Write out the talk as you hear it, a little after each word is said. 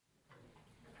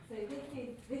So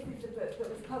this is the book that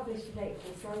was published in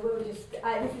April, so I will just,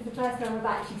 this is the first time I've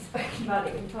actually spoken about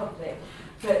it in public,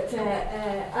 but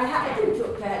I did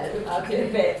talk to Helen about it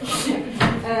a bit.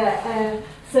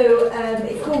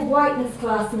 It's called Whiteness,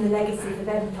 Class and the Legacies of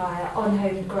Empire on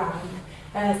Home Ground.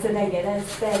 So there you go,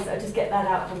 there's, I'll just get that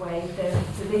out of the way. So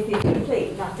this is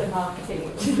complete and utter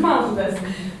marketing, which is marvellous.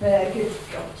 Good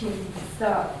opportunity to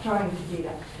start trying to do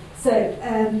that.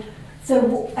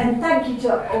 So, and thank you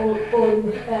to all for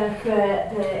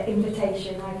the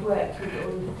invitation. I've worked with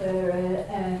all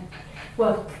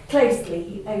for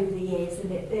closely over the years,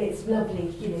 and it's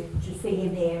lovely, to see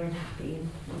him here and happy and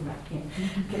all that.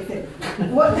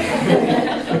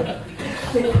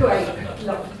 It's great.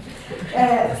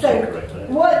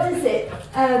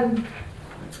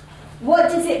 What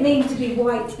does it mean to be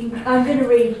white? I'm going to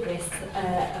read this,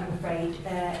 I'm afraid,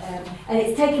 and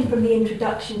it's taken from the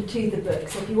introduction to the book,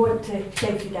 so if you want to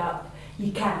take it up,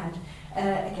 you can.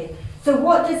 Okay. So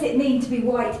what does it mean to be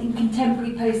white in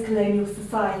contemporary post-colonial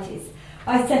societies?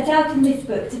 I set out in this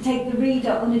book to take the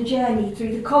reader on a journey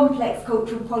through the complex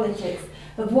cultural politics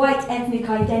of white ethnic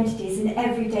identities in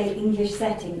everyday English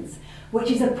settings,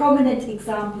 which is a prominent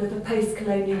example of a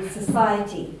post-colonial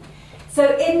society.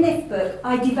 So in this book,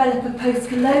 I develop a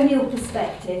post-colonial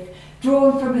perspective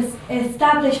drawn from an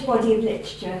established body of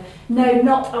literature known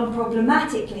not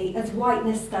unproblematically as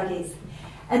whiteness studies.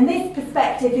 And this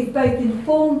perspective is both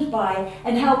informed by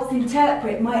and helps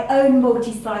interpret my own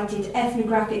multi-sited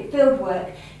ethnographic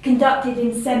fieldwork conducted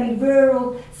in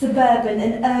semi-rural, suburban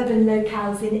and urban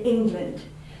locales in England.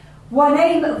 One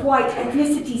aim of white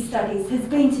ethnicity studies has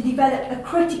been to develop a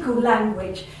critical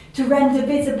language to render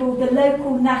visible the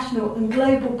local, national and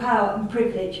global power and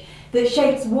privilege that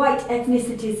shapes white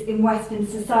ethnicities in Western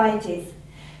societies.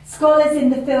 Scholars in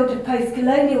the field of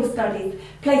post-colonial studies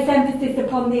place emphasis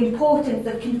upon the importance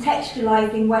of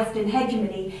contextualising Western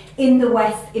hegemony in the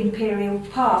West's imperial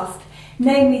past,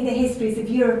 namely the histories of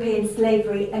European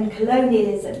slavery and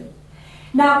colonialism.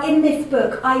 Now, in this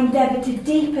book, I endeavour to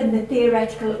deepen the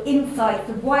theoretical insights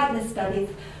of whiteness studies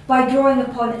by drawing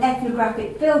upon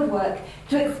ethnographic fieldwork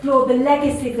to explore the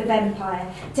legacies of empire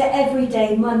to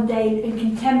everyday, mundane and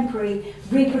contemporary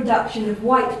reproduction of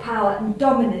white power and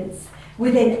dominance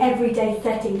within everyday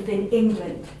settings in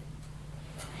England.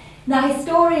 Now,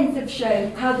 historians have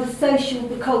shown how the social,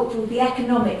 the cultural, the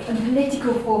economic and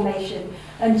political formation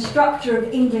and structure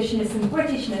of Englishness and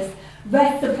Britishness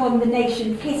rests upon the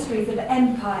nation's histories of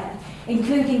empire,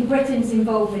 including Britain's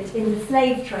involvement in the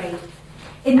slave trade.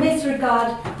 In this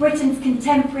regard, Britain's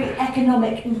contemporary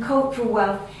economic and cultural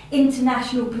wealth,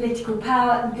 international political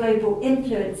power and global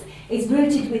influence is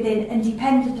rooted within and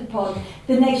dependent upon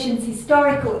the nation's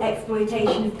historical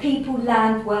exploitation of people,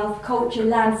 land, wealth, culture,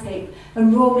 landscape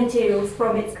and raw materials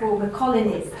from its former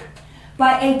colonies.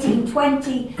 By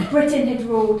 1820, Britain did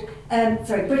rule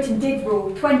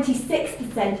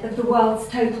 26% of the world's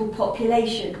total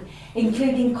population,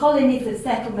 including colonies of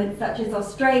settlements such as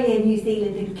Australia, New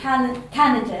Zealand and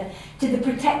Canada, to the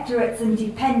protectorates and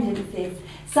dependencies,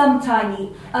 some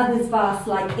tiny, others vast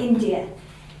like India.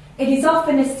 It is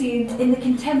often assumed in the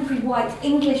contemporary white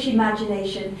English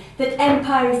imagination that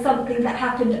empire is something that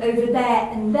happened over there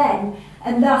and then,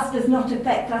 and thus does not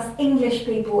affect us English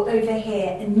people over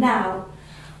here and now.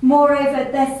 Moreover,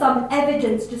 there's some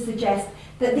evidence to suggest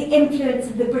that the influence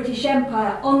of the British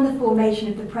Empire on the formation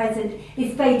of the present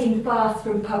is fading fast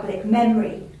from public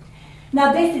memory.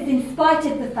 Now, this is in spite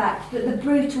of the fact that the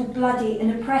brutal, bloody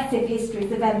and oppressive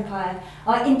histories of empire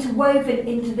are interwoven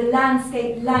into the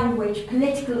landscape, language,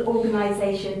 political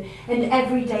organisation and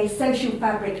everyday social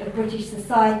fabric of British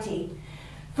society.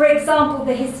 For example,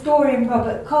 the historian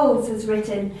Robert Coles has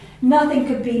written, "Nothing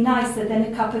could be nicer than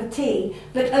a cup of tea,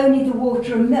 but only the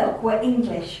water and milk were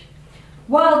English."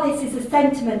 While this is a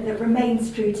sentiment that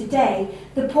remains true today,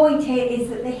 the point here is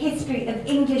that the history of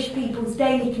English people's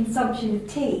daily consumption of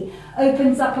tea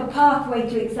opens up a pathway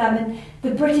to examine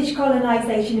the British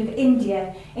colonisation of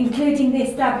India, including the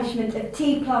establishment of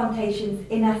tea plantations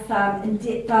in Assam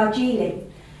and Darjeeling.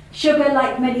 Sugar,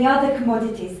 like many other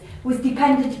commodities, was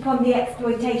dependent upon the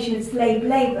exploitation of slave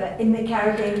labour in the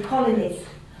Caribbean colonies.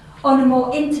 On a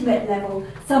more intimate level,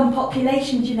 some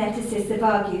population geneticists have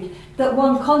argued that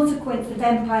one consequence of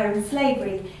empire and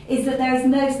slavery is that there is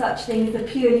no such thing as a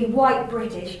purely white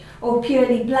British or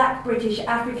purely black British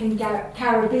African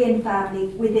Caribbean family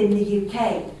within the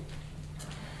UK.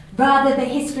 Rather, the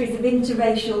histories of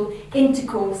interracial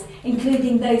intercourse,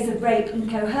 including those of rape and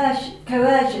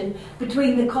coercion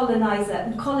between the coloniser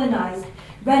and colonised,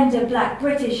 render black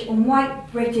British and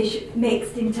white British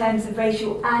mixed in terms of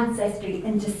racial ancestry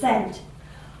and descent.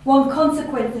 One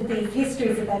consequence of these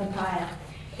histories of empire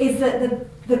is that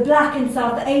the black and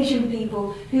South Asian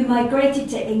people who migrated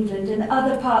to England and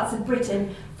other parts of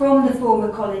Britain from the former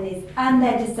colonies and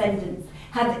their descendants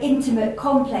have intimate,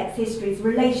 complex histories,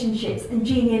 relationships and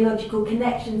genealogical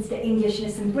connections to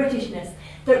Englishness and Britishness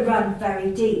that run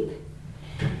very deep.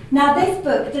 Now, this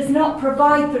book does not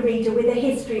provide the reader with a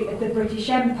history of the British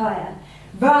Empire.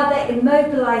 Rather, in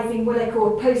mobilising what I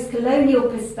call post-colonial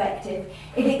perspective,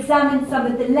 it examines some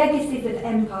of the legacies of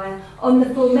empire on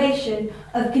the formation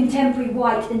of contemporary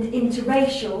white and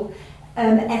interracial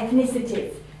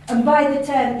ethnicities. And by the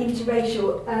term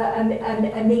interracial,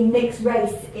 I mean mixed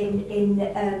race in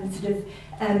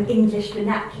English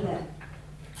vernacular.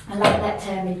 I like that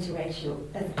term interracial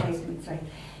as opposed to mixed race.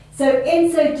 So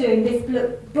in so doing, this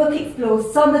book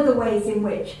explores some of the ways in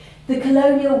which the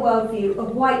colonial worldview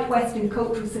of white Western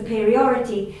cultural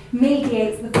superiority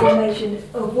mediates the formation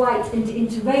of white and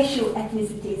interracial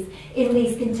ethnicities in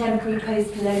these contemporary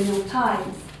post-colonial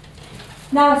times.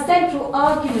 Now, a central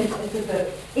argument of the book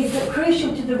is that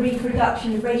crucial to the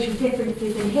reproduction of racial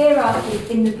differences and hierarchies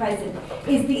in the present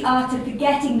is the art of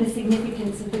forgetting the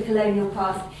significance of the colonial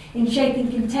past in shaping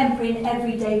contemporary and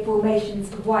everyday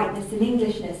formations of whiteness and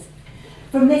Englishness.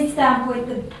 From this standpoint,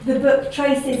 the book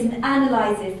traces and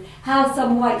analyses how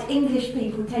some white English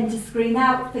people tend to screen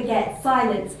out, forget,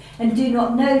 silence, and do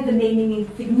not know the meaning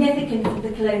and significance of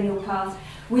the colonial past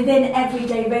within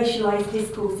everyday racialised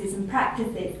discourses and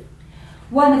practices.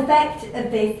 One effect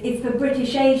of this is for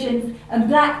British Asians and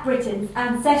Black Britons'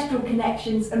 ancestral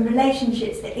connections and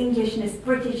relationships to Englishness,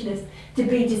 Britishness to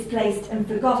be displaced and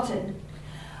forgotten.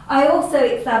 I also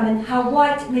examine how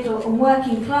white, middle and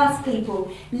working class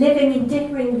people living in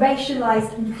differing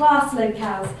racialised and class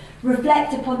locales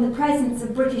reflect upon the presence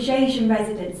of British Asian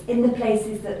residents in the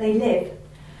places that they live.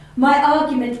 My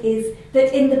argument is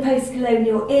that in the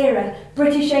post-colonial era,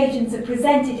 British Asians are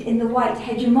presented in the white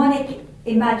hegemonic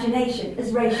imagination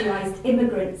as racialised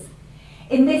immigrants.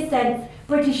 In this sense,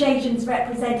 British Asians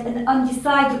represent an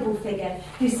undecidable figure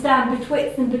who stand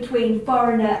betwixt and between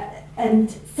foreigner and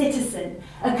citizen,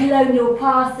 a colonial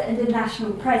past and a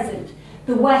national present,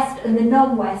 the West and the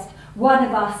non-West, one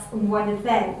of us and one of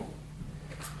them.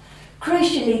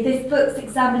 Crucially, this book's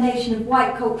examination of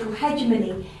white cultural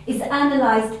hegemony is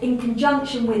analysed in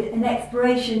conjunction with an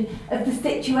exploration of the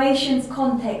situations,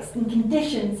 contexts and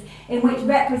conditions in which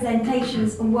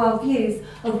representations and worldviews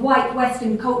of white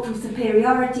Western cultural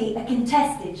superiority are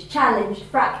contested, challenged,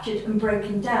 fractured and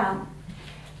broken down.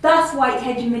 Thus, white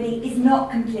hegemony is not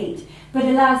complete, but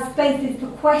allows spaces for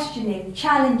questioning,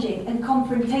 challenging and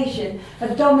confrontation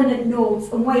of dominant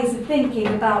norms and ways of thinking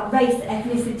about race,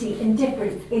 ethnicity and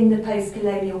difference in the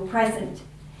post-colonial present.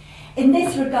 In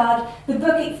this regard, the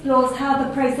book explores how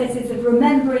the processes of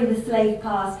remembering the slave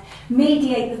past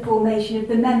mediate the formation of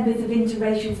the members of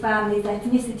interracial families'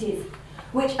 ethnicities,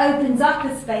 which opens up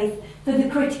a space for the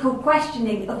critical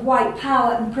questioning of white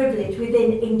power and privilege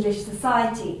within English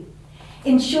society.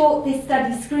 In short, this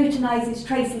study scrutinises,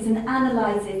 traces and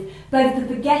analyses both the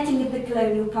forgetting of the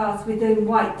colonial past within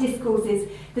white discourses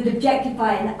that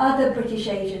objectify and other British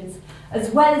Asians, as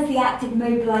well as the active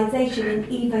mobilisation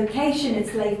and evocation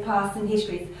of slave pasts and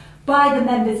histories by the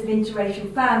members of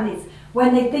interracial families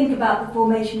when they think about the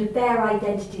formation of their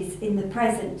identities in the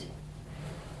present.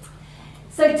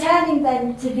 So turning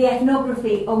then to the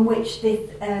ethnography on which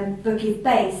this book is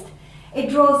based, it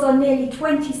draws on nearly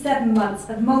 27 months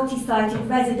of multi-sited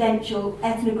residential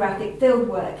ethnographic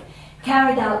fieldwork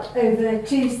carried out over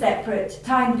 2 separate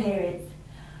time periods.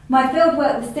 My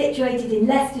fieldwork was situated in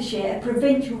Leicestershire, a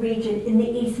provincial region in the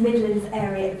East Midlands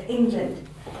area of England.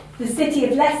 The city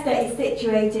of Leicester is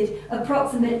situated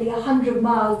approximately 100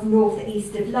 miles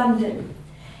north-east of London.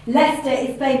 Leicester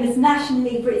is famous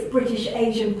nationally for its British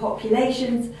Asian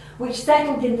populations, which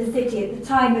settled in the city at the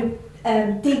time of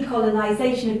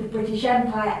decolonisation of the British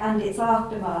Empire and its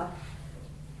aftermath.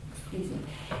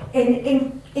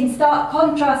 In stark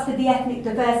contrast to the ethnic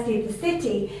diversity of the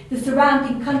city, the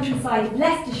surrounding countryside of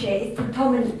Leicestershire is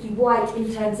predominantly white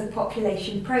in terms of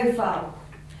population profile.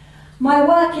 My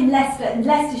work in Leicester and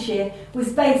Leicestershire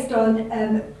was based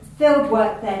on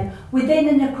fieldwork then within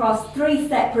and across 3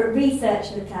 separate research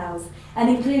locales and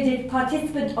included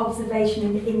participant observation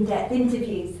and in-depth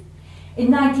interviews. In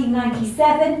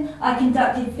 1997, I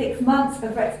conducted 6 months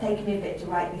of, it's taken me a bit to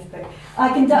write this book,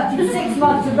 I conducted 6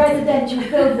 months of residential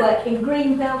fieldwork in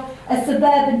Greenville, a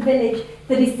suburban village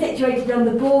that is situated on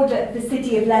the border of the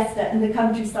city of Leicester and the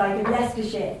countryside of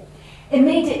Leicestershire.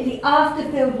 Immediately after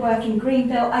fieldwork in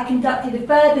Greenville, I conducted a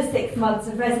further 6 months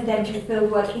of residential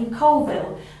fieldwork in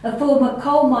Coalville, a former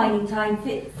coal mining town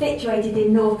situated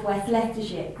in northwest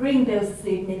Leicestershire. Greenville's a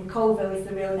pseudonym, Coalville is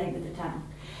the real name of the town.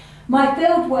 My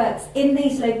field works in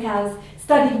these locales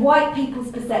studied white people's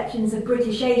perceptions of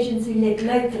British Asians who lived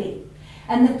locally.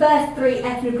 And the first 3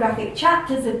 ethnographic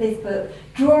chapters of this book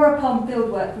draw upon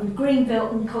fieldwork from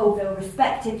Greenville and Colville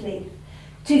respectively.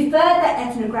 2 further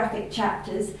ethnographic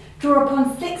chapters draw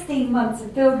upon 16 months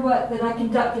of fieldwork that I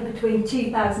conducted between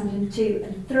 2002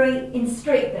 and 3 in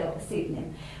Streetville, a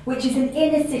pseudonym, which is an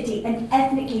inner city and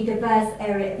ethnically diverse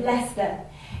area of Leicester.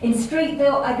 In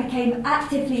Streetville, I became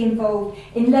actively involved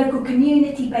in local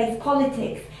community-based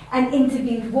politics and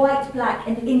interviewed white, black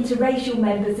and interracial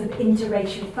members of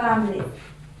interracial families.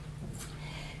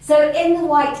 So in the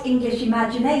white English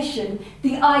imagination,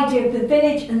 the idea of the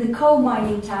village and the coal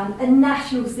mining town are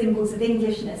national symbols of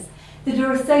Englishness that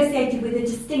are associated with a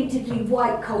distinctively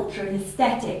white culture and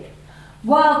aesthetic,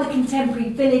 while the contemporary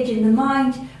village in the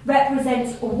mind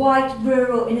represents a white,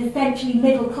 rural and essentially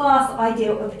middle-class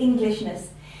ideal of Englishness.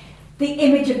 The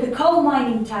image of the coal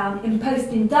mining town in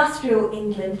post-industrial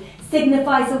England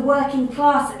signifies a working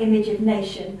class image of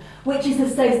nation, which is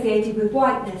associated with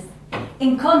whiteness.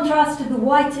 In contrast to the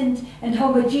whitened and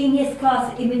homogeneous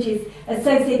class images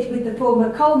associated with the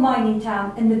former coal mining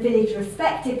town and the village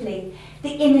respectively, the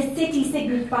inner city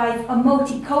signifies a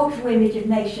multicultural image of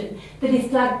nation that is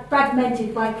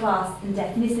fragmented by class and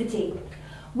ethnicity.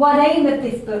 One aim of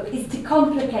this book is to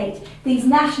complicate these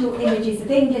national images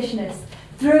of Englishness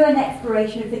through an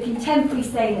exploration of the contemporary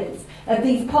salience of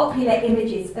these popular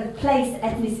images of place,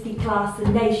 ethnicity, class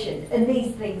and nation. And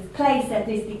these things, place,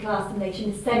 ethnicity, class and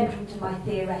nation, is central to my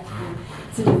theoretical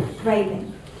sort of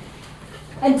framing.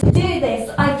 And to do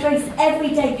this, I trace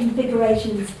everyday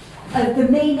configurations of the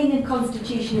meaning and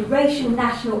constitution of racial,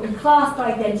 national and class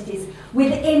identities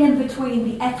within and between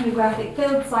the ethnographic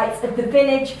field sites of the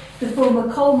village, the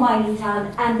former coal mining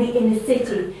town and the inner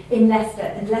city in Leicester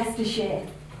and Leicestershire.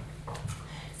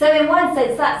 So in one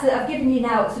sense, I've given you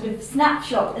now a sort of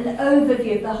snapshot, an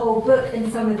overview of the whole book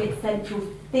and some of its central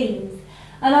themes.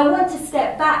 And I want to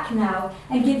step back now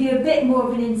and give you a bit more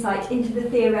of an insight into the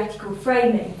theoretical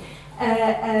framing.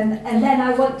 And then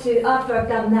I want to, after I've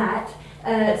done that,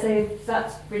 so if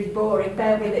that's really boring,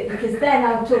 bear with it, because then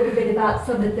I'll talk a bit about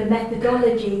some of the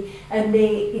methodology and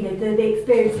the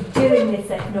experience of doing this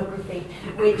ethnography,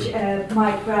 which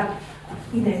might grab,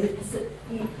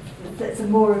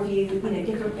 some more of you,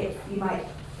 different bits you might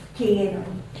key in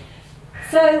on.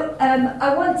 So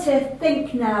I want to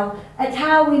think now at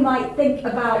how we might think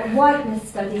about whiteness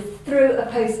studies through a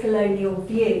post-colonial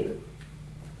view.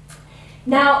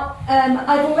 Now,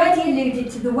 I've already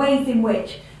alluded to the ways in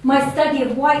which my study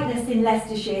of whiteness in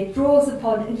Leicestershire draws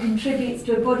upon and contributes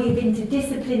to a body of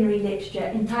interdisciplinary literature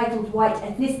entitled White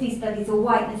Ethnicity Studies or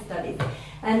Whiteness Studies.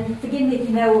 And forgive me if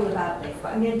you know all about this,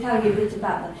 but I'm going to tell you a bit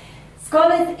about them.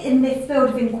 Scholars in this field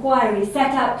of inquiry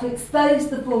set out to expose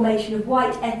the formation of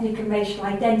white ethnic and racial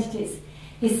identities.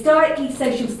 Historically,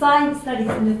 social science studies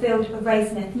in the field of race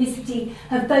and ethnicity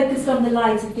have focused on the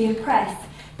lives of the oppressed,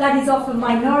 that is, often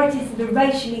minorities that are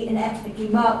racially and ethnically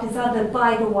marked as other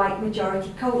by the white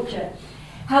majority culture.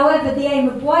 However, the aim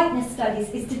of whiteness studies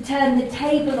is to turn the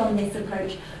table on this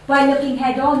approach by looking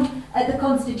head-on at the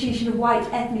constitution of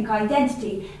white ethnic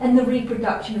identity and the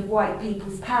reproduction of white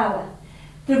people's power.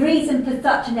 The reason for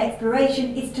such an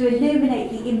exploration is to illuminate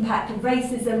the impact of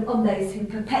racism on those who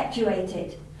perpetuate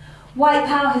it. White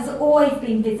power has always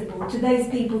been visible to those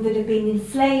people that have been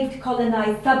enslaved,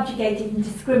 colonised, subjugated and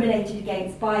discriminated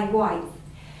against by whites.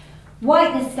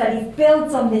 Whiteness studies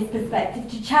builds on this perspective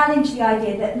to challenge the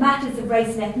idea that matters of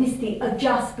race and ethnicity are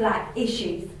just black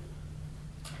issues.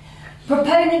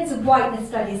 Proponents of whiteness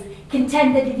studies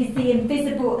contend that it is the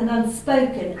invisible and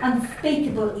unspoken,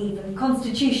 unspeakable even,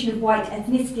 constitution of white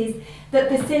ethnicities that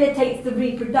facilitates the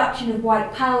reproduction of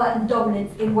white power and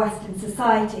dominance in Western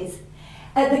societies.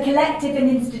 At the collective and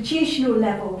institutional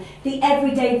level, the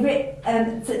everyday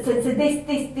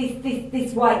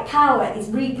this white power is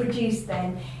reproduced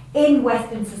then in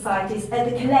Western societies at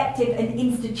the collective and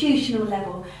institutional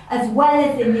level, as well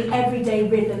as in the everyday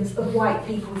rhythms of white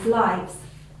people's lives.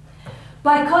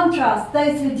 By contrast,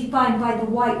 those who are defined by the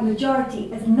white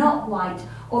majority as not white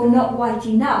or not white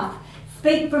enough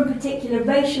speak from particular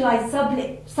racialized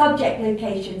subject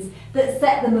locations that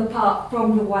set them apart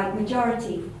from the white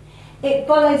majority. It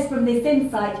follows from this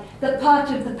insight that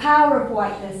part of the power of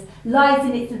whiteness lies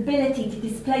in its ability to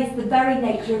displace the very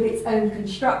nature of its own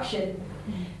construction.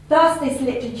 Thus, this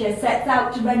literature sets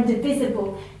out to render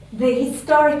visible the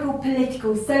historical,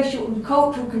 political, social and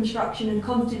cultural construction and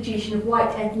constitution of white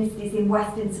ethnicities in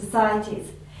Western societies.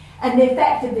 And the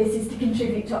effect of this is to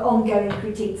contribute to ongoing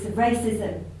critiques of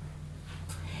racism.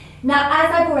 Now,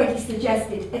 as I've already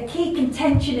suggested, a key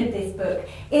contention of this book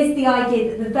is the idea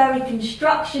that the very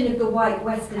construction of the white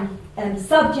Western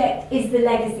subject is the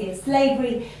legacy of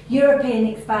slavery, European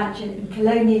expansion and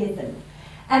colonialism.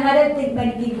 And I don't think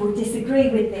many people disagree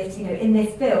with this, in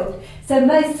this field. So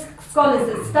most scholars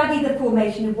that study the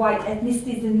formation of white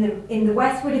ethnicities in the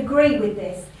West would agree with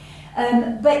this.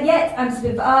 But yet I'm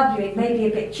sort of arguing, maybe a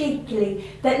bit cheekily,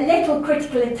 that little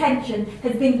critical attention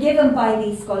has been given by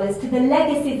these scholars to the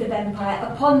legacies of empire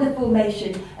upon the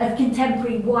formation of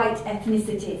contemporary white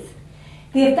ethnicities.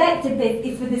 The effect of this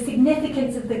is for the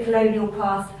significance of the colonial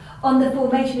past on the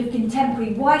formation of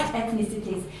contemporary white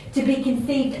ethnicities to be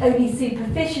conceived only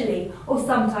superficially or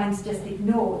sometimes just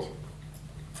ignored.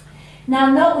 Now,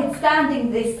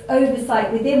 notwithstanding this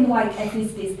oversight within white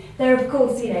ethnicities, there are, of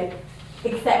course,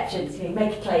 exceptions.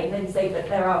 Make a claim and say that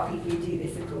there are people who do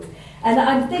this, of course. And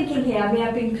I'm thinking here,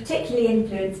 I've been particularly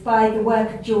influenced by the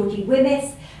work of Georgie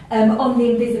Wimmis on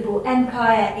the Invisible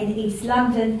Empire in East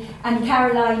London, and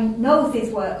Caroline Knowles'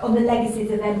 work on the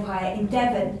legacies of empire in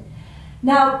Devon.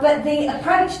 Now, but the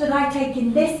approach that I take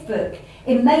in this book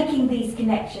in making these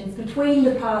connections between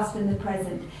the past and the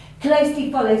present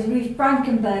closely follows Ruth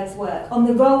Frankenberg's work on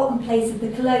the role and place of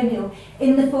the colonial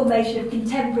in the formation of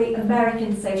contemporary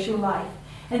American social life.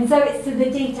 And so it's to the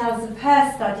details of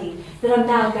her study that I'm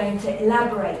now going to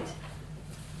elaborate.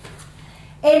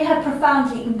 In her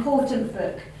profoundly important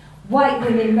book, White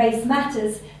Women, Race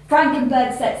Matters,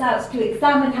 Frankenberg sets out to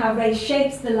examine how race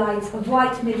shapes the lives of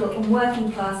white, middle and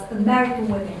working class American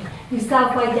women who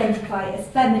self-identify as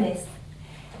feminists.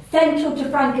 Central to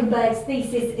Frankenberg's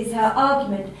thesis is her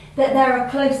argument that there are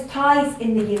close ties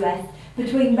in the US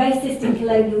between racist and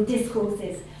colonial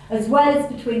discourses, as well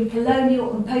as between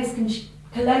colonial and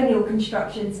post-colonial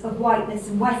constructions of whiteness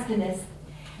and Westerness.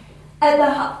 At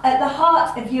the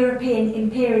heart of European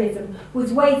imperialism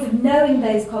was ways of knowing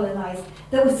those colonised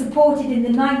that were supported in the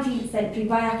 19th century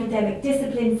by academic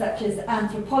disciplines such as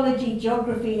anthropology,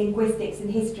 geography, linguistics and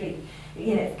history.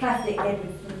 Classic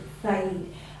Edward Said.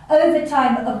 Over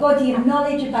time, a body of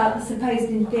knowledge about the supposed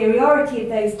inferiority of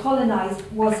those colonised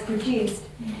was produced.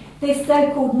 This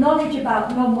so-called knowledge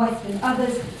about non-Western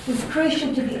others was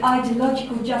crucial to the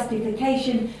ideological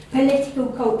justification, political,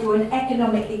 cultural and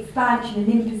economic expansion and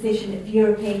imposition of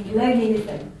European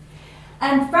colonialism.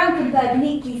 And Frankenberg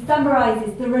neatly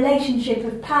summarises the relationship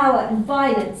of power and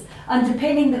violence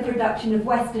underpinning the production of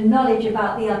Western knowledge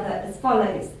about the other as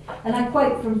follows, and I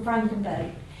quote from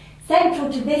Frankenberg.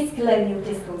 Central to this colonial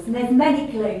discourse, and there's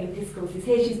many colonial discourses,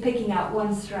 here she's picking out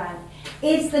one strand,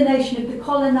 is the notion of the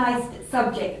colonised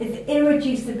subject as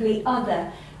irreducibly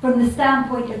other from the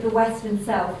standpoint of the Western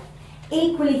self,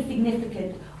 equally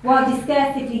significant, while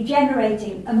discursively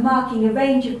generating and marking a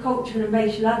range of cultural and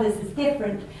racial others as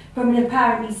different from an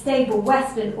apparently stable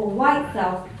Western or white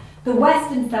self. The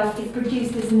Western self is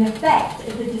produced as an effect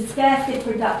of the discursive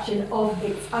production of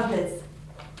its others.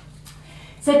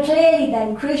 So clearly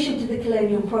then, crucial to the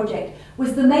colonial project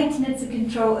was the maintenance of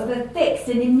control of a fixed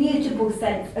and immutable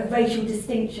sense of racial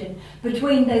distinction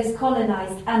between those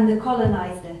colonised and the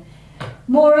coloniser.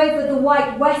 Moreover, the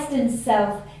white Western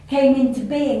self came into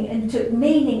being and took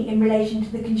meaning in relation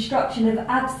to the construction of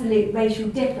absolute racial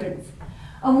difference.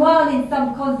 And while in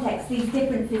some contexts these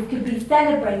differences could be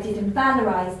celebrated and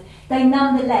valorised, they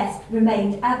nonetheless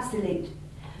remained absolute.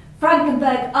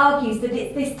 Frankenberg argues that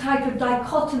it's this type of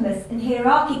dichotomous and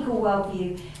hierarchical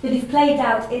worldview that is played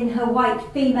out in her white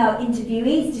female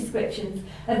interviewees' descriptions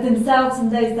of themselves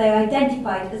and those they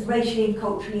identified as racially and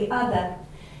culturally other.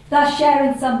 Thus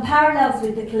sharing some parallels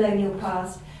with the colonial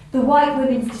past, the white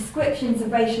women's descriptions of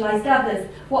racialised others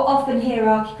were often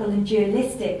hierarchical and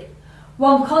dualistic.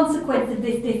 One consequence of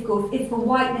this discourse is for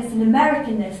whiteness and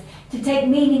Americanness to take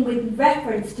meaning with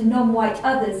reference to non-white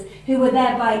others who were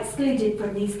thereby excluded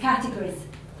from these categories.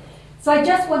 So I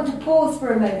just want to pause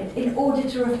for a moment in order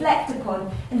to reflect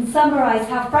upon and summarise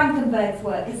how Frankenberg's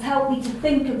work has helped me to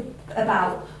think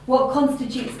about what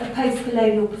constitutes a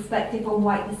post-colonial perspective on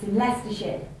whiteness in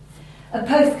Leicestershire. A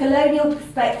post-colonial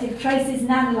perspective traces and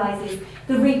analyses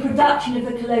the reproduction of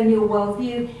the colonial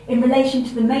worldview in relation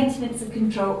to the maintenance of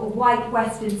control of white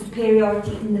Western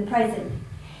superiority in the present.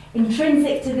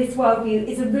 Intrinsic to this worldview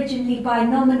is originally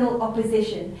binominal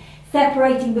opposition,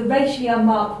 separating the racially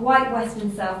unmarked white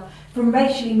Western self from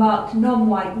racially marked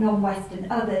non-white, non-Western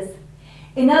others.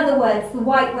 In other words, the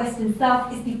white Western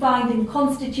self is defined and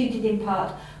constituted in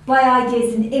part by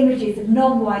ideas and images of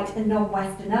non-white and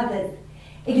non-Western others.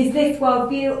 It is this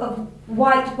worldview of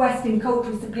white Western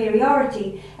cultural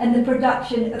superiority and the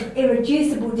production of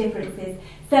irreducible differences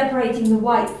separating the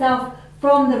white self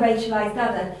from the racialised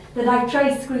other that I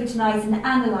trace, scrutinise and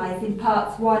analyse in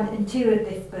parts 1 and 2 of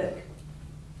this book.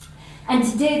 And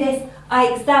to do this, I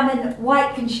examine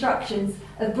white constructions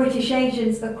of British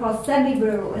Asians across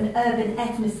semi-rural and urban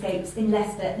ethnoscapes in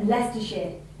Leicester and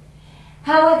Leicestershire.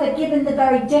 However, given the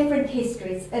very different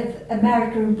histories of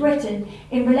America and Britain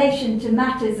in relation to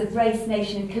matters of race,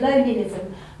 nation and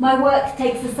colonialism, my work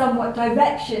takes a somewhat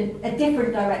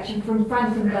different direction from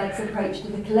Frankenberg's approach to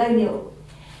the colonial.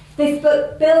 This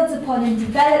book builds upon and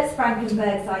develops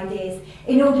Frankenberg's ideas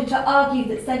in order to argue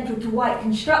that central to white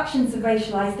constructions of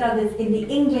racialised others in the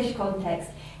English context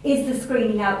is the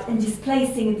screening out and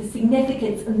displacing of the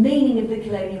significance and meaning of the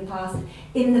colonial past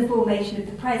in the formation of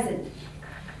the present.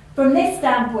 From this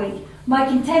standpoint, my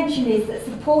contention is that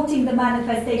supporting the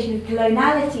manifestation of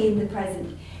coloniality in the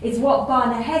present is what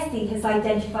Barna Hesse has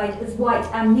identified as white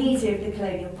amnesia of the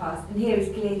colonial past, and here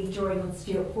he's clearly drawing on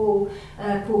Stuart Hall,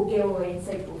 Paul Gilroy and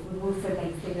so forth, who also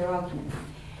made similar arguments.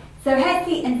 So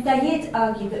Hesse and Sayed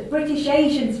argue that British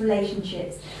Asians'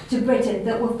 relationships to Britain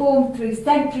that were formed through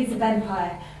centuries of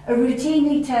empire are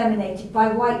routinely terminated by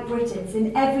white Britons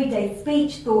in everyday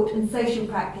speech, thought and social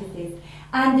practices,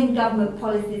 and in government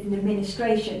policies and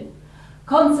administration.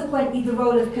 Consequently, the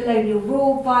role of colonial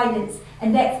rule, violence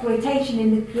and exploitation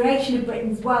in the creation of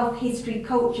Britain's wealth, history,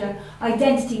 culture,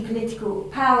 identity, political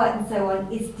power and so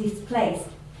on is displaced.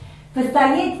 For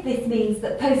Sayed, this means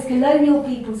that post-colonial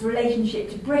people's relationship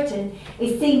to Britain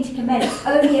is seen to commence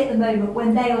only at the moment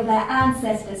when they or their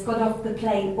ancestors got off the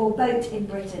plane or boat in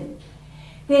Britain.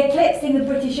 The eclipsing of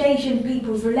British Asian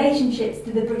people's relationships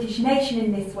to the British nation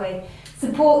in this way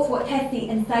supports what Hesse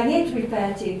and Sayed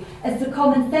refer to as the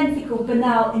commonsensical,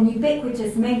 banal and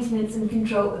ubiquitous maintenance and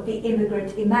control of the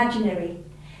immigrant imaginary.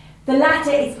 The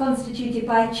latter is constituted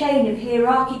by a chain of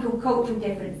hierarchical cultural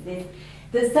differences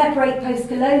that separate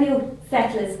post-colonial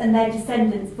settlers and their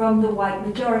descendants from the white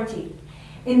majority.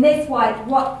 In this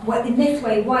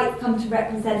way, whites come to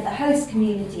represent the host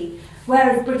community,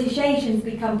 whereas British Asians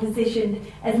become positioned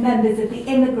as members of the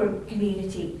immigrant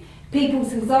community,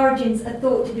 peoples whose origins are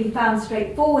thought to be found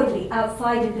straightforwardly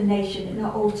outside of the nation and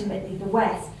are ultimately the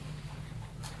West.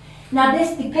 Now,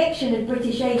 this depiction of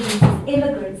British Asians as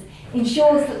immigrants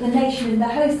ensures that the nation and the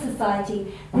host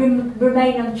society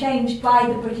remain unchanged by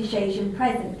the British Asian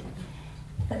presence.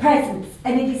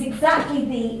 And it is exactly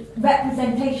the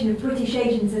representation of British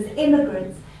Asians as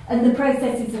immigrants and the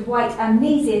processes of white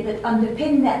amnesia that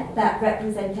underpin that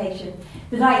representation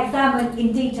that I examine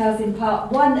in details in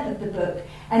part 1 of the book,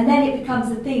 and then it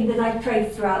becomes a theme that I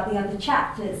trace throughout the other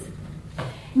chapters.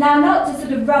 Now, not to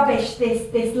sort of rubbish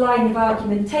this line of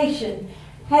argumentation,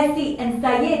 Hesse and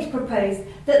Sayed propose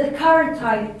that the current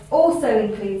time also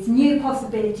includes new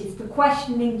possibilities for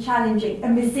questioning, challenging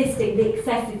and resisting the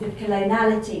excesses of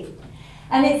coloniality.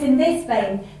 And it's in this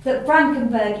vein that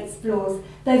Frankenberg explores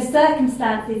those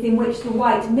circumstances in which the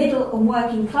white middle and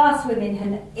working class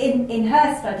women in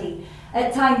her study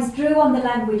at times drew on the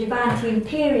language of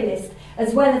anti-imperialist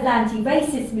as well as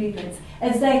anti-racist movements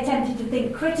as they attempted to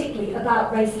think critically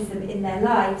about racism in their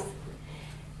lives.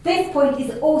 This point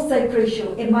is also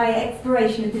crucial in my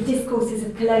exploration of the discourses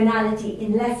of coloniality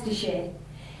in Leicestershire.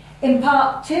 In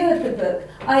part 2 of the book,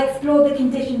 I explore the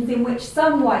conditions in which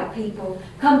some white people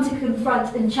come to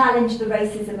confront and challenge the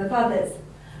racism of others.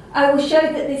 I will show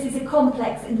that this is a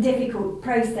complex and difficult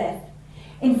process.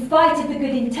 In spite of the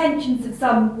good intentions of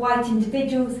some white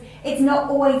individuals, it's not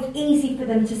always easy for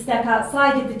them to step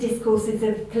outside of the discourses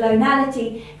of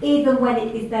coloniality, even when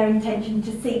it is their intention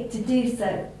to seek to do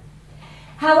so.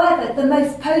 However, the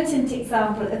most potent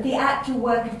example of the actual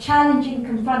work of challenging,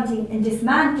 confronting and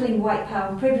dismantling white power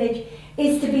and privilege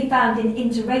is to be found in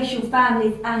interracial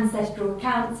families' ancestral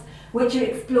accounts, which are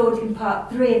explored in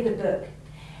part 3 of the book.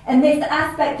 And this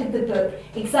aspect of the book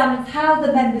examines how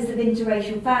the members of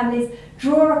interracial families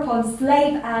draw upon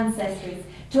slave ancestries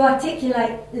to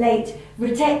articulate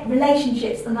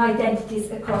relationships and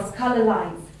identities across colour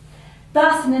lines.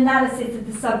 Thus, an analysis of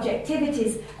the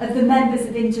subjectivities of the members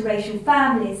of interracial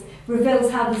families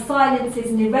reveals how the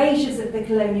silences and erasures of the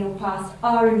colonial past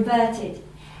are inverted,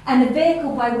 and a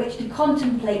vehicle by which to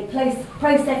contemplate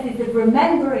processes of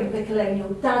remembering the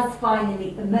colonial does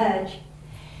finally emerge.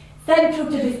 Central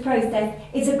to this process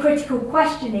is a critical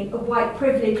questioning of white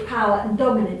privilege, power and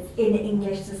dominance in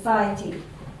English society.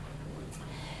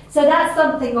 So that's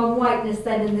something on whiteness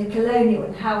then and the colonial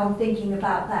and how I'm thinking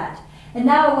about that. And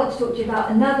now I want to talk to you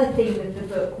about another theme of the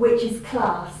book, which is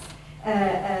class,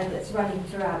 that's running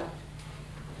throughout.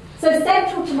 So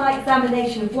central to my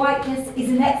examination of whiteness is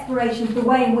an exploration of the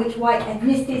way in which white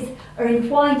ethnicities are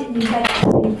entwined and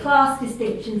embedded in class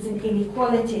distinctions and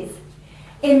inequalities.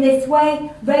 In this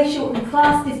way, racial and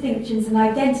class distinctions and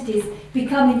identities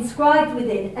become inscribed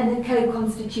within and are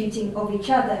co-constituting of each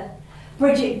other.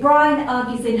 Bridget Bryan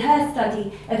argues in her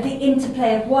study of the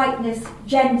interplay of whiteness,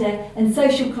 gender and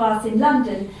social class in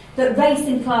London that race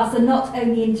and class are not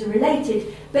only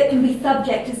interrelated but can be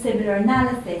subject to similar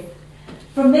analysis.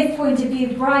 From this point of view,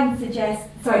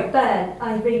 Byrne,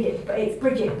 I read it, but it's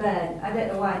Bridget Byrne. I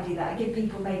don't know why I do that. I give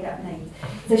people made up names.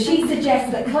 So she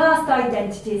suggests that class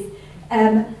identities,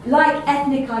 like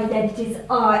ethnic identities,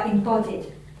 are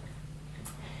embodied.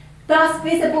 Thus,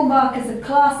 visible markers of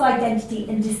class identity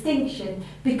and distinction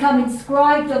become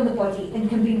inscribed on the body and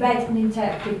can be read and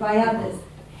interpreted by others.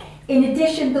 In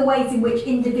addition, the ways in which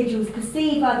individuals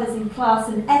perceive others in class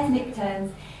and ethnic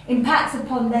terms impacts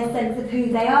upon their sense of who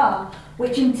they are,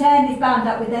 which in turn is bound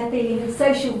up with their feeling of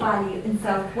social value and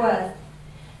self-worth.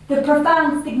 The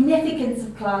profound significance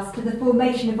of class to the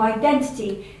formation of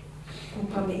identity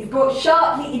is brought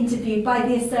sharply into view by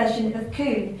the assertion of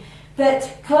Kuhn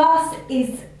that class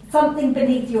is something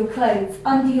beneath your clothes,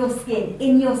 under your skin,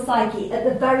 in your psyche, at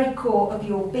the very core of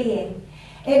your being.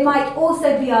 It might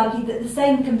also be argued that the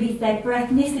same can be said for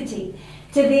ethnicity,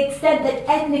 to the extent that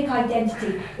ethnic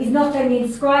identity is not only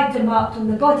inscribed and marked on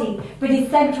the body, but is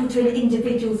central to an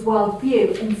individual's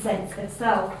worldview and sense of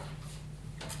self.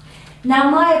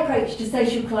 Now, my approach to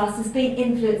social class has been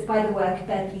influenced by the work of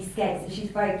Beverly Skeggs, and she's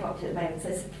very popular at the moment, so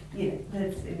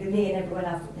there's me and everyone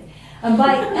else. And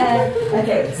by and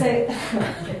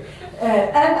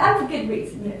for good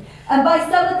reason. And by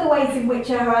some of the ways in which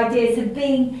her ideas have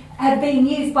been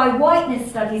used by whiteness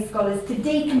studies scholars to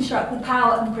deconstruct the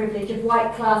power and privilege of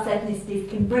white class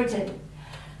ethnicities in Britain.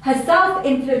 Herself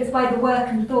influenced by the work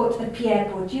and thought of Pierre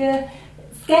Bourdieu,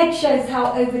 Skeggs shows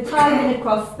how over time and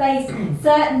across space,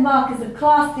 certain markers of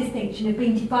class distinction have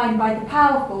been defined by the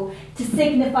powerful to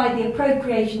signify the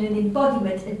appropriation and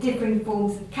embodiment of differing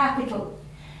forms of capital.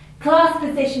 Class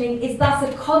positioning is thus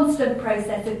a constant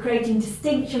process of creating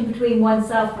distinction between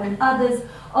oneself and others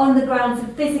on the grounds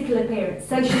of physical appearance,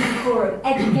 social decorum,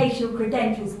 educational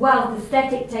credentials, wealth,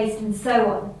 aesthetic taste, and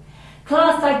so on.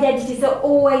 Class identities are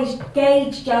always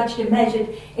gauged, judged, and measured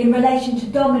in relation to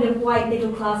dominant white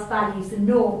middle-class values and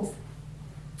norms.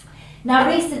 Now,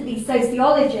 recently,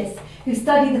 sociologists who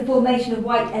study the formation of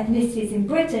white ethnicities in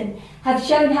Britain have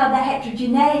shown how the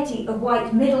heterogeneity of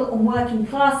white middle and working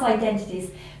class identities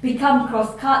become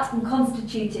cross-cut and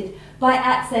constituted by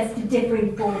access to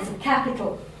differing forms of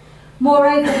capital.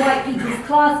 Moreover, white people's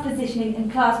class positioning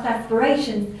and class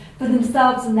aspirations for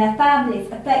themselves and their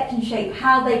families affect and shape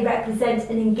how they represent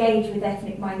and engage with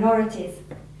ethnic minorities.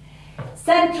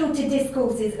 Central to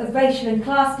discourses of racial and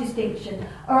class distinction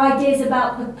are ideas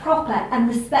about the proper and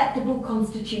respectable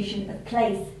constitution of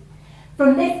place.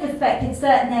 From this perspective,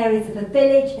 certain areas of a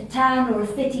village, a town, or a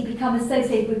city become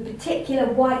associated with particular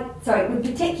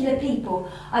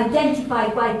people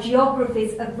identified by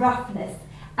geographies of roughness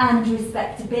and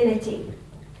respectability.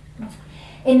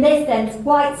 In this sense,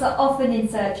 whites are often in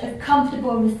search of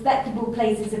comfortable and respectable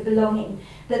places of belonging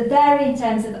that vary in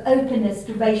terms of openness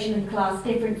to racial and class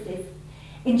differences.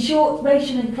 In short,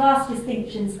 racial and class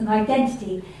distinctions and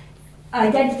identities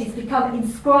become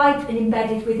inscribed and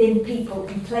embedded within people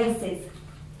and places.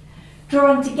 I'm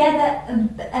drawing together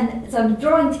and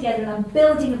I'm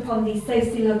building upon these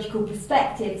sociological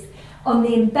perspectives on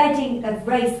the embedding of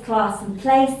race, class and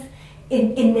place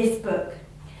in this book.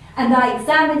 And I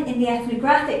examine in the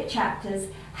ethnographic chapters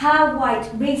how white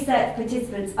research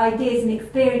participants' ideas and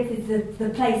experiences of the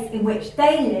place in which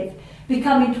they live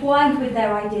become entwined with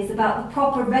their ideas about the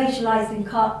proper racialised and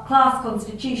class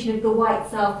constitution of the white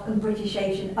South and British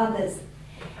Asian others.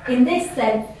 In this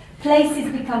sense,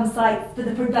 places become sites for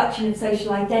the production of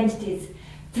social identities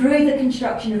through the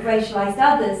construction of racialised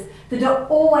others that are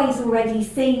always already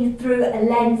seen through a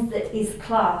lens that is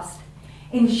classed.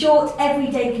 In short,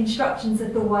 everyday constructions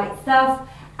of the white South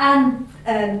and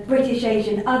British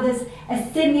Asian others are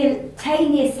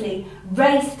simultaneously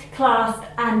raced, classed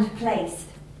and placed.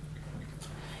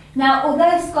 Now,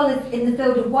 although scholars in the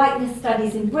field of whiteness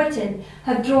studies in Britain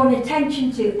have drawn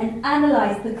attention to and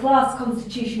analysed the class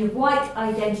constitution of white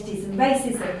identities and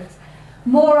racisms,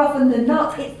 more often than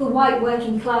not, it's the white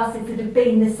working classes that have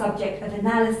been the subject of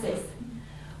analysis.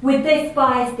 With this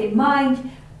bias in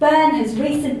mind, Byrne has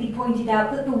recently pointed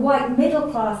out that the white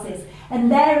middle classes and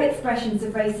their expressions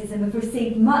of racism have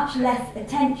received much less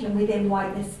attention within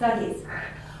whiteness studies.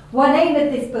 One aim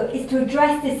of this book is to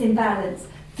address this imbalance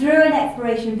through an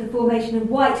exploration of the formation of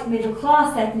white middle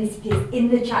class ethnicities in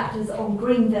the chapters on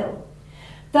Greenville.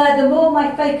 Furthermore,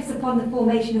 my focus upon the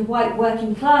formation of white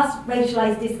working class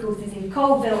racialised discourses in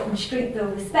Colville and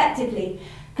Streetville respectively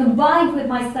combined with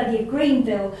my study of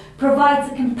Greenville,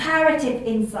 provides a comparative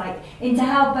insight into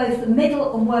how both the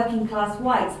middle and working class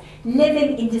whites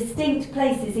living in distinct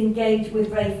places engage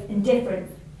with race and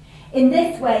difference. In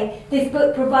this way, this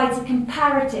book provides a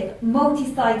comparative,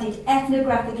 multi-sided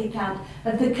ethnographic account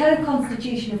of the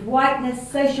co-constitution of whiteness,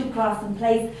 social class and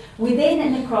place within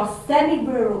and across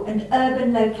semi-rural and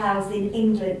urban locales in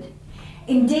England.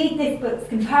 Indeed, this book's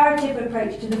comparative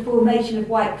approach to the formation of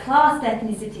white-classed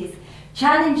ethnicities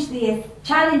challenges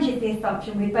the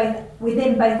assumption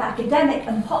within both academic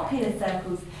and popular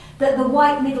circles that the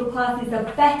white middle classes are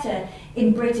better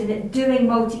in Britain at doing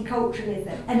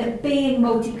multiculturalism and at being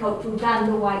multicultural than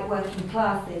the white working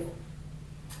classes.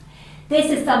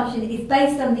 This assumption is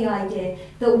based on the idea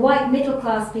that white middle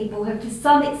class people have to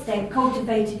some extent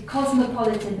cultivated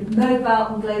cosmopolitan,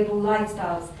 mobile and global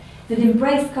lifestyles that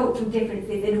embrace cultural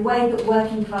differences in a way that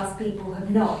working class people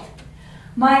have not.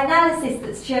 My analysis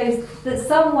that shows that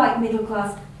some white middle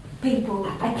class people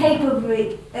are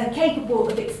capable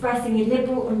of expressing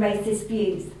illiberal and racist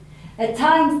views. At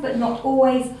times, but not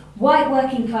always, white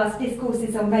working class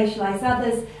discourses on racialised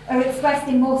others are expressed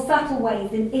in more subtle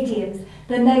ways and idioms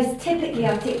than those typically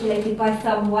articulated by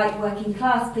some white working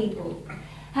class people.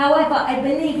 However, I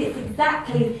believe it's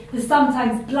exactly the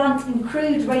sometimes blunt and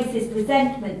crude racist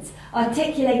resentments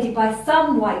articulated by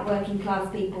some white working class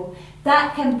people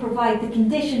that can provide the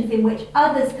conditions in which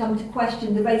others come to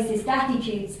question the racist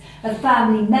attitudes of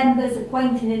family members,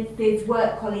 acquaintances,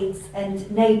 work colleagues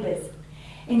and neighbours.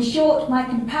 In short, my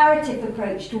comparative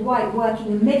approach to white working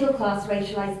and middle class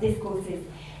racialised discourses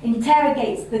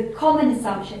interrogates the common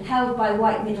assumption held by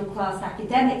white middle class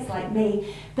academics like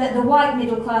me that the white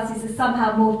middle classes are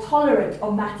somehow more tolerant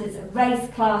on matters of race,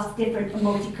 class, different and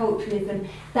multiculturalism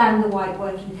than the white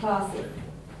working classes.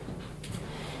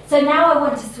 So now I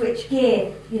want to switch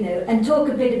gear, and talk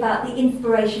a bit about the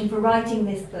inspiration for writing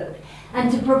this book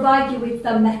and to provide you with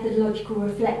some methodological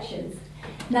reflections.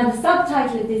 Now, the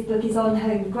subtitle of this book is On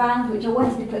Home Ground, which I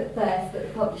wanted to put first, but the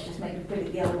publishers made me put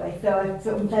it the other way, so I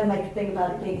sort of then make a thing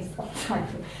about it being a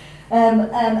subtitle.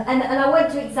 And I want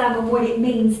to examine what it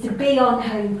means to be on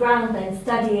home ground then,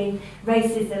 studying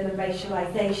racism and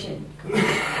racialisation.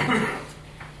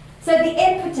 So the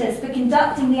impetus for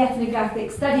conducting the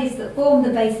ethnographic studies that form the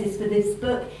basis for this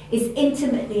book is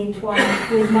intimately entwined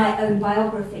with my own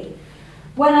biography.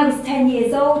 When I was 10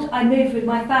 years old, I moved with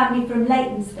my family from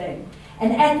Leytonstone,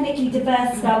 an ethnically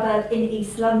diverse suburb in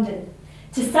East London,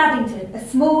 to Saddington, a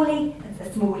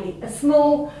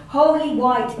small, wholly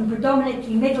white and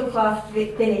predominantly middle-class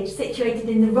village situated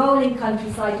in the rolling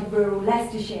countryside of rural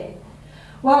Leicestershire.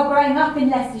 While growing up in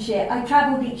Leicestershire, I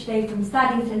travelled each day from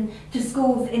Saddington to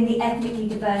schools in the ethnically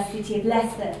diverse city of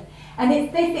Leicester. And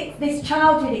it's this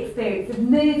childhood experience of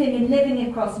moving and living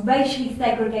across racially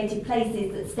segregated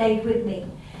places that stayed with me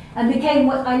and became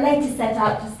what I later set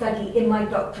out to study in my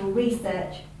doctoral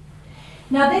research.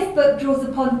 Now, this book draws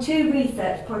upon two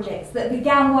research projects that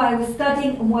began while I was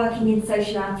studying and working in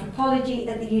social anthropology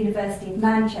at the University of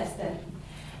Manchester.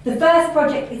 The first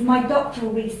project is my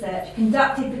doctoral research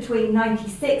conducted between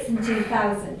 1996 and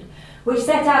 2000, which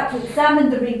set out to examine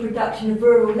the reproduction of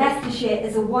rural Leicestershire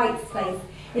as a white space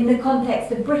in the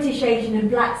context of British, Asian and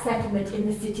black settlement in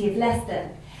the city of Leicester.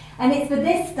 And it's for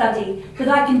this study that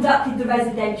I conducted the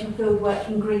residential fieldwork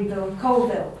in Greenville and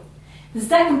Colville. The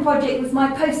second project was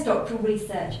my postdoctoral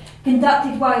research,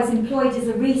 conducted while I was employed as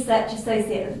a research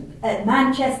associate at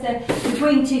Manchester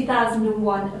between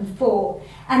 2001 and 4,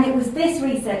 and it was this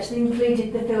research that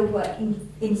included the fieldwork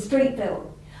in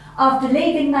Streetville. After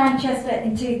leaving Manchester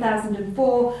in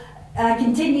 2004, I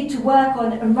continued to work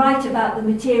on and write about the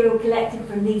material collected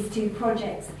from these two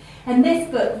projects, and this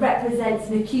book represents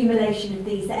an accumulation of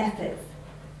these efforts.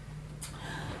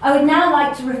 I would now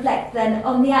like to reflect then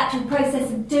on the actual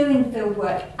process of doing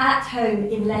fieldwork at home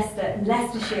in Leicester and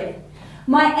Leicestershire.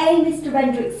 My aim is to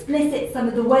render explicit some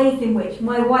of the ways in which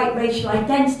my white racial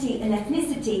identity and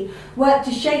ethnicity work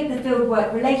to shape the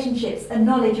fieldwork relationships and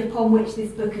knowledge upon which this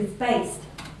book is based.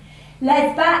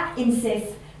 Les Back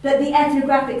insists that the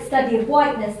ethnographic study of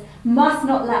whiteness must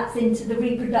not lapse into the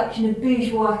reproduction of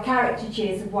bourgeois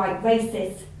caricatures of white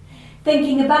racists.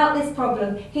 Thinking about this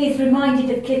problem, he is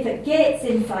reminded of Clifford Geertz's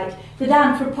insight that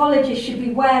anthropologists should be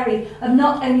wary of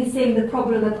not only seeing the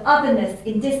problem of otherness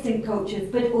in distant cultures,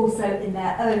 but also in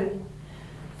their own.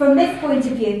 From this point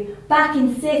of view, Back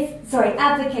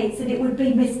advocates that it would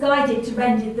be misguided to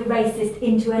render the racist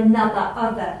into another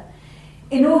other.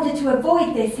 In order to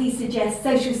avoid this, he suggests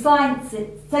social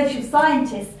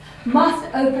scientists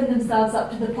must open themselves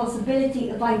up to the possibility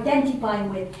of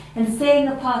identifying with and seeing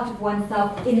a part of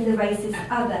oneself in the racist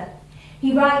other.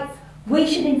 He writes, We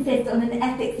should insist on an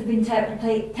ethics of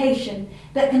interpretation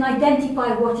that can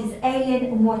identify what is alien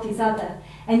and what is other,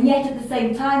 and yet at the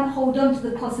same time hold on to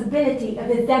the possibility of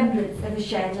a semblance of a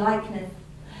shared likeness.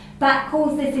 Back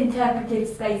calls this interpretive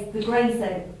space the grey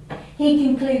zone. He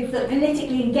concludes that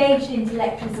politically engaged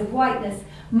intellectuals of whiteness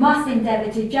must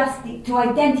endeavour to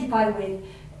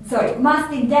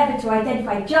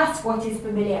identify just what is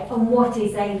familiar and what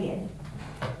is alien.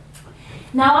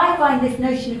 Now, I find this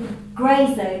notion of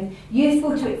grey zone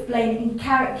useful to explain and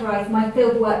characterise my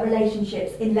fieldwork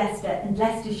relationships in Leicester and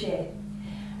Leicestershire.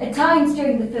 At times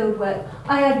during the fieldwork,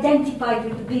 I identified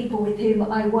with the people with whom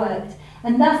I worked,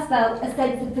 and thus felt a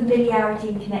sense of familiarity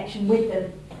and connection with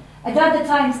them. At other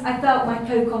times, I felt my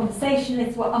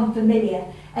co-conversationalists were unfamiliar,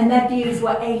 and their views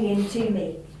were alien to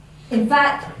me. In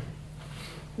fact,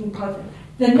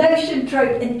 the notion,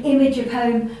 trope and image of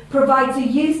home provides a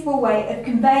useful way of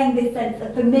conveying this sense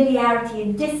of familiarity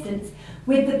and distance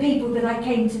with the people that I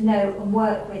came to know and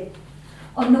work with.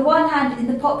 On the one hand, in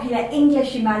the popular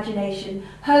English imagination,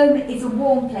 home is a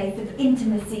warm place of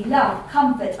intimacy, love,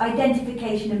 comfort,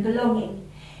 identification and belonging.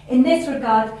 In this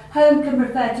regard, home can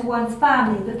refer to one's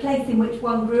family, the place in which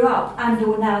one grew up and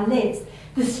or now lives,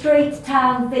 the street,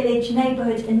 town, village,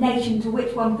 neighbourhood and nation to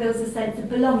which one feels a sense of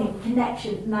belonging,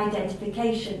 connection and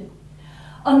identification.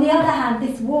 On the other hand,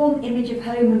 this warm image of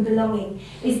home and belonging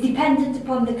is dependent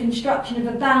upon the construction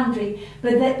of a boundary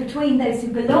between those who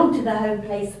belong to the home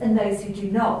place and those who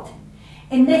do not.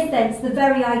 In this sense, the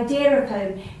very idea of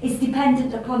home is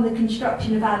dependent upon the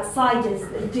construction of outsiders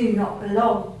that do not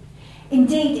belong.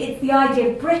 Indeed, it's the idea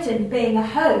of Britain being a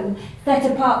home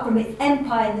set apart from its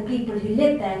empire and the people who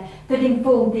live there that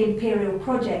informed the imperial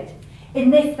project. In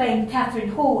this vein, Catherine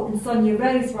Hall and Sonia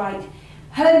Rose write,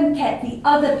 "Home kept the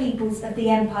other peoples of the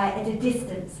empire at a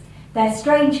distance. Their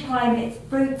strange climates,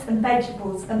 fruits and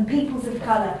vegetables and peoples of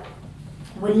colour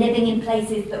were living in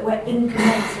places that were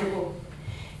incommensurable."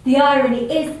 The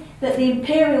irony is that the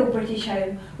imperial British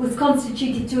home was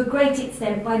constituted to a great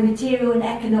extent by material and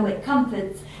economic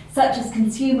comforts, such as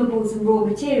consumables and raw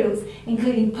materials,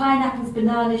 including pineapples,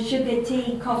 bananas, sugar,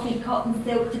 tea, coffee, cotton,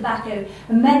 silk, tobacco,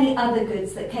 and many other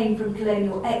goods that came from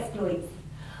colonial exploits.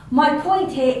 My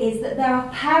point here is that there are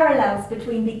parallels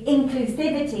between the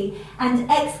inclusivity and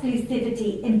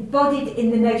exclusivity embodied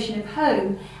in the notion of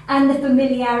home and the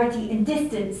familiarity and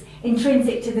distance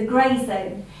intrinsic to the grey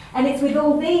zone. And it's with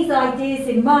all these ideas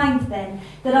in mind, then,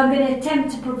 that I'm going to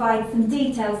attempt to provide some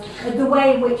details of the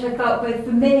way in which I felt both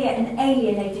familiar and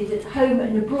alienated at home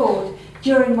and abroad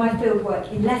during my fieldwork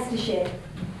in Leicestershire.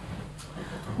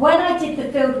 When I did the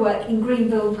fieldwork in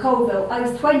Greenville and Colville, I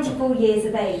was 24 years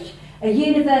of age, a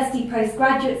university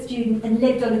postgraduate student, and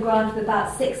lived on a grant of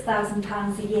about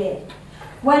 £6,000 a year.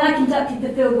 When I conducted the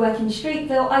fieldwork in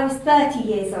Streetville, I was 30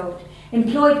 years old,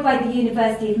 employed by the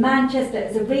University of Manchester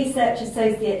as a research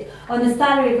associate on a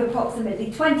salary of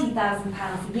approximately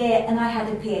 £20,000 a year, and I had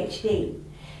a PhD.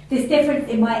 This difference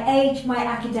in my age, my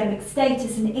academic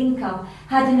status and income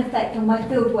had an effect on my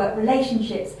fieldwork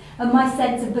relationships and my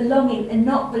sense of belonging and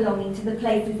not belonging to the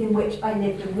places in which I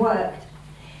lived and worked.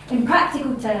 In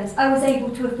practical terms, I was able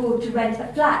to afford to rent a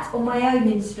flat on my own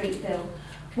in Streetville,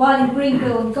 while in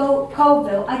Greenville and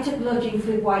Colville I took lodgings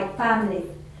with white families.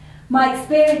 My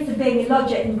experience of being a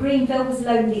lodger in Greenville was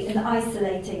lonely and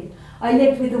isolating. I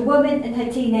lived with a woman and her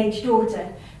teenage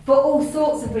daughter. For all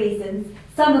sorts of reasons,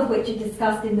 some of which are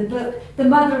discussed in the book, the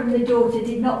mother and the daughter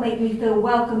did not make me feel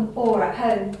welcome or at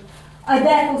home. I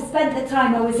therefore spent the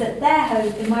time I was at their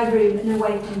home in my room and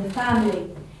away from the family.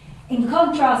 In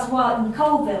contrast, while in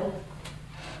Colville,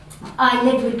 I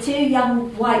lived with two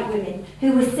young white women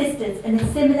who were sisters and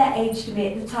a similar age to me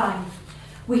at the time.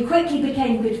 We quickly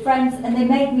became good friends and they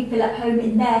made me feel at home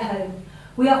in their home.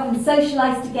 We often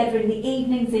socialised together in the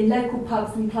evenings in local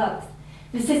pubs and clubs.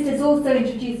 The sisters also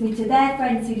introduced me to their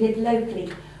friends who lived locally,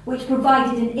 which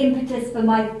provided an impetus for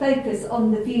my focus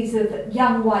on the views of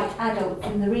young white adults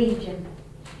in the region.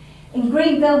 In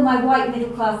Greenville, my white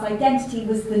middle-class identity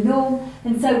was the norm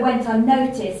and so went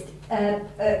unnoticed,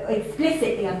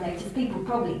 explicitly unnoticed. People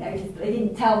probably noticed, but they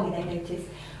didn't tell me they noticed,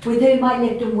 with whom I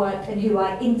lived and worked and who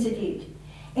I interviewed.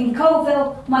 In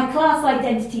Colville, my class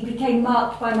identity became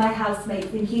marked by my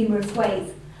housemates in humorous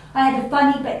ways. I had a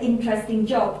funny but interesting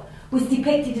job, was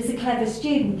depicted as a clever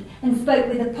student, and spoke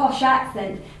with a posh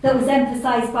accent that was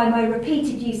emphasised by my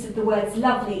repeated use of the words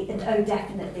lovely and oh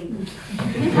definitely.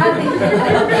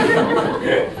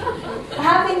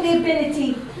 Having the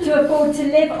ability to afford to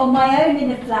live on my own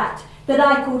in a flat that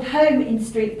I called home in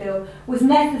Streetville was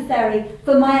necessary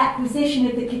for my acquisition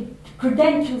of the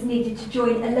credentials needed to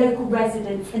join a local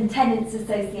residents and tenants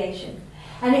association.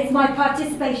 and it's my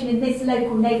participation in this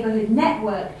local neighbourhood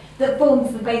network that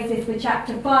forms the basis for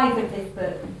Chapter 5 of this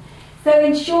book. So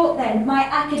in short then,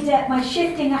 my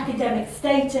shifting academic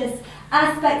status,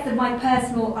 aspects of my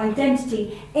personal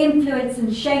identity influenced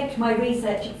and shaped my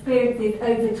research experiences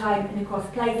over time and across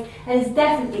place, and has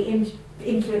definitely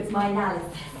influenced my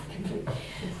analysis.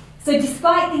 So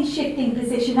despite these shifting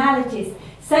positionalities,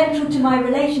 central to my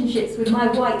relationships with my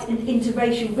white and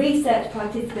interracial research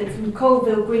participants from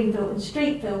Colville, Greenville and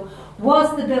Streetville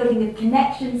was the building of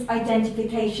connections,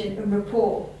 identification and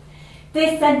rapport.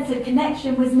 This sense of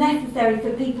connection was necessary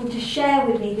for people to share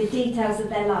with me the details of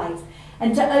their lives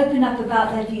and to open up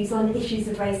about their views on issues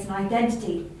of race and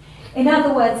identity. In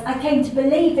other words, I came to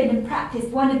believe in and practice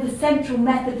one of the central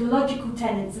methodological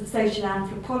tenets of social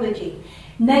anthropology,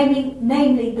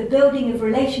 namely the building of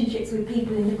relationships with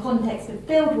people in the context of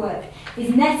fieldwork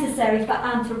is necessary for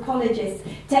anthropologists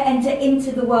to enter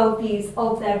into the worldviews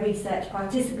of their research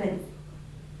participants.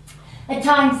 At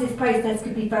times this process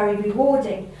could be very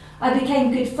rewarding. I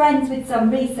became good friends with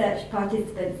some research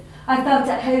participants. I felt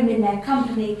at home in their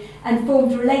company and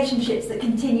formed relationships that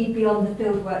continued beyond the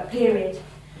fieldwork period.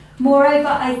 Moreover,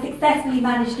 I successfully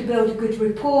managed to build a good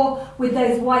rapport with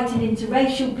those white and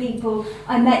interracial people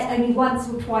I met only once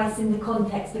or twice in the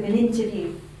context of an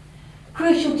interview.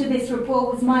 Crucial to this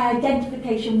rapport was my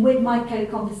identification with my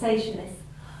co-conversationalists.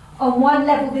 On one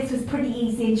level, this was pretty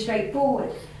easy and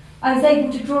straightforward. I was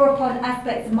able to draw upon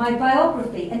aspects of my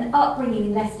biography and upbringing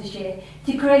in Leicestershire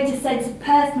to create a sense of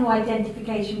personal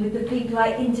identification with the people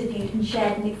I interviewed and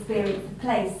shared an experience of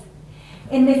place.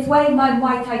 In this way, my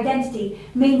white identity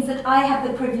means that I have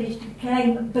the privilege to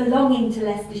claim belonging to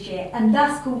Leicestershire and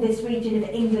thus call this region of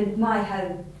England my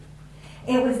home.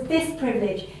 It was this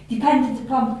privilege, dependent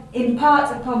in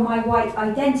part upon my white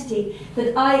identity,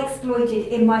 that I exploited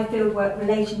in my fieldwork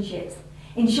relationships.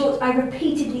 In short, I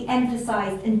repeatedly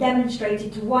emphasised and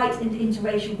demonstrated to white and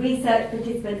interracial research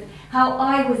participants how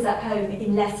I was at home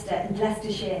in Leicester and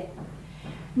Leicestershire.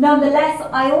 Nonetheless,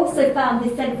 I also found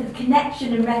this sense of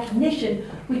connection and recognition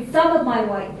with some of my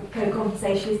white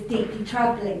co-conversationalists deeply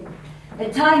troubling.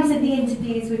 At times in the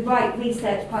interviews with white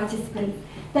research participants,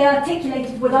 they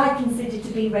articulated what I considered to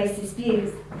be racist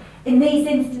views. In these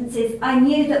instances, I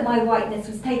knew that my whiteness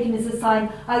was taken as a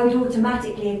sign I would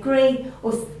automatically agree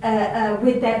with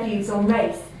their views on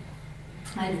race.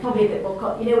 And it's probably a bit more,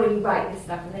 when you write this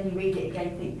stuff and then you read it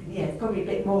again, you think, yeah, it's probably a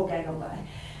bit more going on there.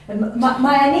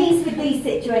 My unease with these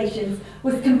situations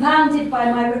was compounded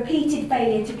by my repeated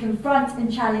failure to confront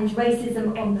and challenge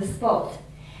racism on the spot.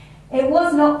 It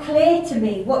was not clear to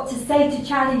me what to say to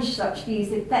challenge such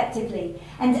views effectively,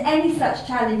 and any such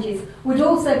challenges would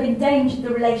also have endangered the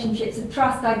relationships of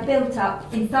trust I'd built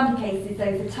up, in some cases,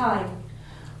 over time.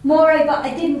 Moreover,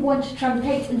 I didn't want to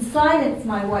truncate and silence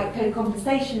my white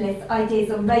co-conversationalist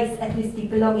ideas on race, ethnicity,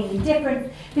 belonging and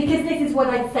difference, because this is what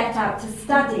I'd set out to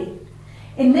study.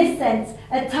 In this sense,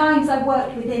 at times I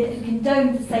worked within and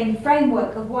condoned the same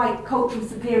framework of white cultural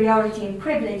superiority and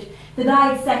privilege that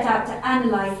I had set out to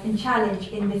analyse and challenge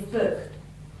in this book.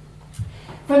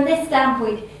 From this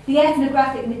standpoint, the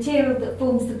ethnographic material that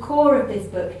forms the core of this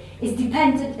book is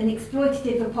dependent and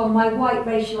exploitative upon my white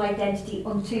racial identity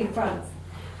on two fronts.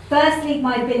 Firstly,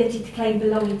 my ability to claim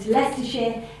belonging to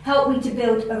Leicestershire helped me to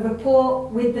build a rapport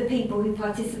with the people who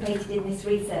participated in this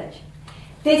research.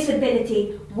 This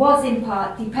ability was in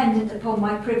part dependent upon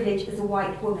my privilege as a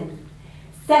white woman.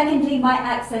 Secondly, my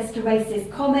access to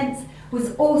racist comments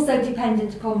was also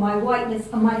dependent upon my whiteness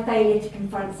and my failure to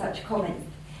confront such comments.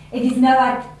 It is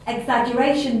no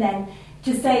exaggeration then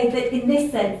to say that in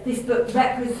this sense this book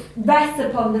rests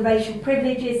upon the racial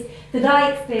privileges that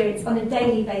I experience on a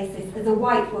daily basis as a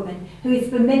white woman who is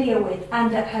familiar with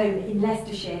and at home in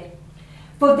Leicestershire.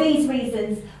 For these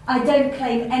reasons, I don't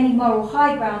claim any moral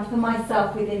high ground for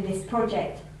myself within this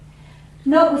project.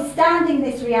 Notwithstanding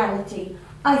this reality,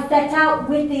 I set out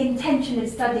with the intention of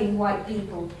studying white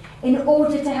people in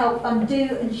order to help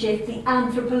undo and shift the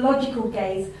anthropological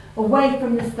gaze away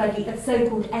from the study of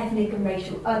so-called ethnic and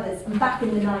racial others. And back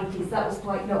in the 90s, that was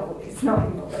quite novel. It's not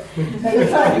anymore.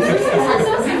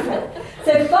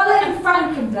 So following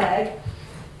Frankenberg,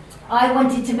 I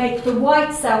wanted to make the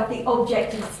white self the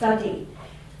object of study.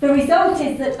 The result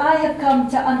is that I have come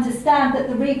to understand that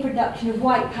the reproduction of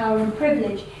white power and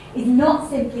privilege is not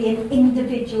simply an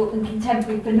individual and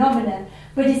contemporary phenomenon,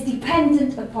 but is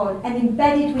dependent upon and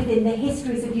embedded within the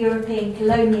histories of European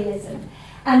colonialism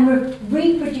and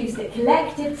reproduced at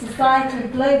collective, societal,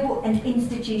 global and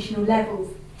institutional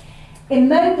levels. In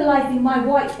mobilising my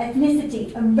white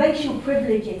ethnicity and racial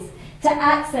privileges to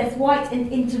access white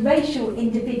and interracial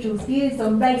individuals' views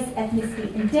on race,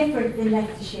 ethnicity and difference in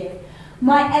Leicestershire,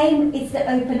 My aim is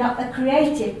to open up a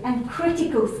creative and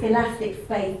critical scholastic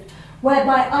space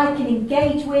whereby I can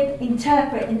engage with,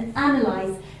 interpret and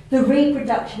analyse the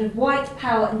reproduction of white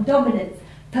power and dominance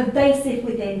pervasive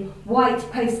within white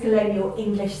post-colonial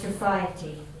English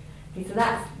society. Okay, so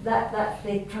that's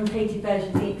the truncated version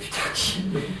of the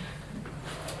introduction.